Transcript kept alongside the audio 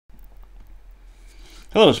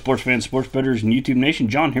Hello, sports fans, sports bettors, and YouTube Nation.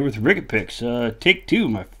 John here with Ricket Picks. Take two.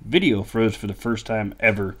 My video froze for the first time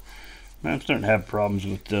ever. I'm starting to have problems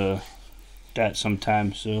with that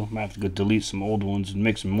sometimes, so I might have to go delete some old ones and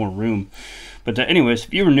make some more room. But anyways,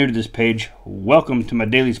 if you were new to this page, welcome to my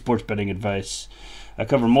daily sports betting advice. I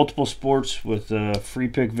cover multiple sports with free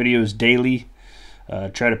pick videos daily.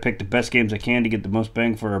 Try to pick the best games I can to get the most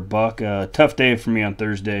bang for our buck. Tough day for me on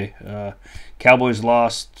Thursday. Cowboys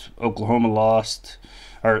lost. Oklahoma lost.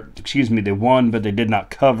 They won, but they did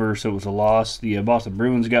not cover, so it was a loss. The Boston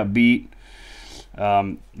Bruins got beat.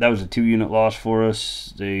 That was a 2-unit loss for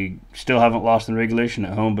us. They still haven't lost in regulation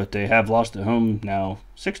at home, but they have lost at home now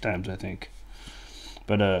 6 times, I think.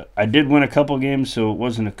 But I did win a couple games, so it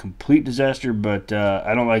wasn't a complete disaster, but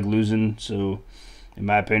I don't like losing, so in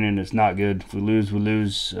my opinion, it's not good. If we lose, we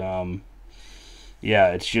lose.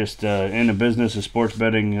 It's just in the business of sports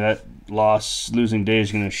betting, that losing day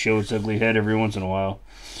is going to show its ugly head every once in a while.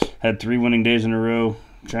 Had 3 winning days in a row,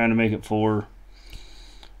 trying to make it 4.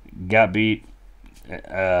 Got beat.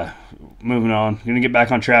 Moving on. Going to get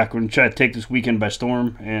back on track. We're going to try to take this weekend by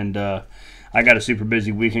storm, and I got a super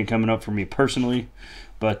busy weekend coming up for me personally,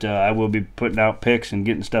 but I will be putting out picks and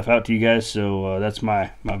getting stuff out to you guys, so that's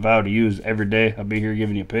my vow to you is every day I'll be here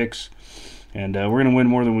giving you picks, and we're going to win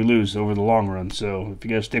more than we lose over the long run. So if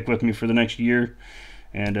you guys stick with me for the next year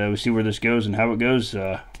and we see where this goes and how it goes,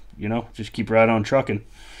 just keep right on trucking.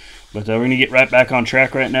 But we're going to get right back on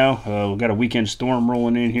track right now. We've got a weekend storm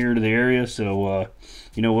rolling in here to the area, so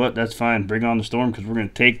you know what? That's fine. Bring on the storm because we're going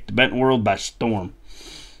to take the betting world by storm.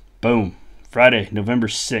 Boom. Friday, November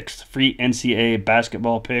 6th. Free NCAA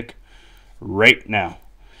basketball pick right now.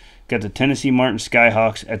 Got the Tennessee Martin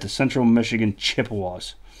Skyhawks at the Central Michigan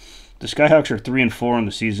Chippewas. The Skyhawks are 3-4 on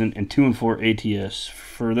the season and 2-4 ATS.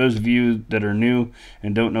 For those of you that are new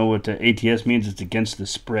and don't know what the ATS means, it's against the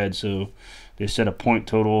spread. So they set a point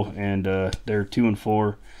total, and they're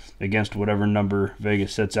 2-4 against whatever number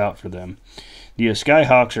Vegas sets out for them. The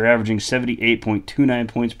Skyhawks are averaging 78.29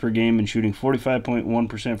 points per game and shooting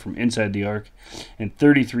 45.1% from inside the arc and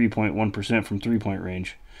 33.1% from three-point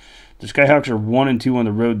range. The Skyhawks are 1-2 on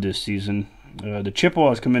the road this season. The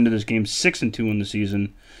Chippewas come into this game 6-2 in the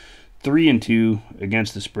season, 3-2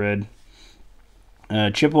 against the spread.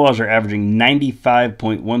 Chippewas are averaging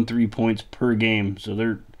 95.13 points per game, so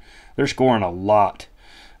they're scoring a lot.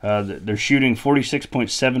 They're shooting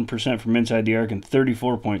 46.7% from inside the arc and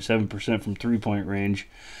 34.7% from three-point range.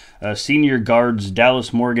 Senior guards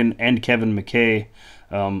Dallas Morgan and Kevin McKay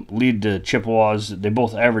lead the Chippewas. They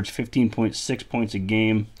both average 15.6 points a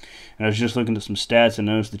game. And I was just looking at some stats and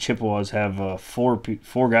noticed the Chippewas have four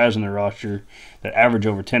guys on their roster that average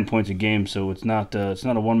over 10 points a game. So it's not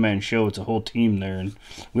a one-man show; it's a whole team there. And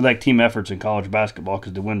we like team efforts in college basketball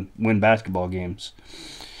because they win basketball games.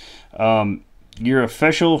 Your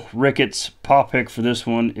official Ricketts paw pick for this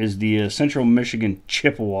one is the Central Michigan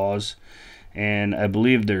Chippewas, and I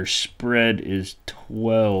believe their spread is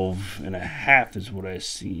 12.5 is what I've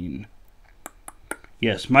seen.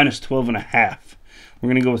 Yes, minus 12.5. We're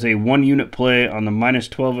going to go with a 1-unit play on the minus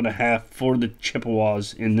 12.5 for the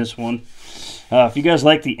Chippewas in this one. If you guys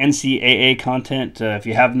like the NCAA content, if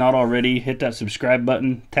you have not already, hit that subscribe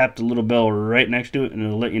button, tap the little bell right next to it, and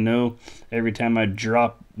it'll let you know every time I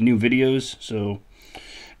drop new videos. So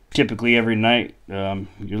typically every night, your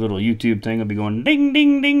little YouTube thing will be going ding,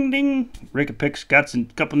 ding, ding, ding. Ricket Picks got a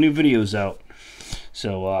couple new videos out.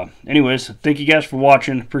 So anyways, thank you guys for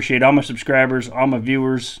watching. Appreciate all my subscribers, all my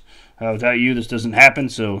viewers. Without you, this doesn't happen,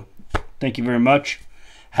 so thank you very much.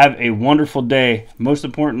 Have a wonderful day. Most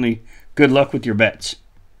importantly, good luck with your bets.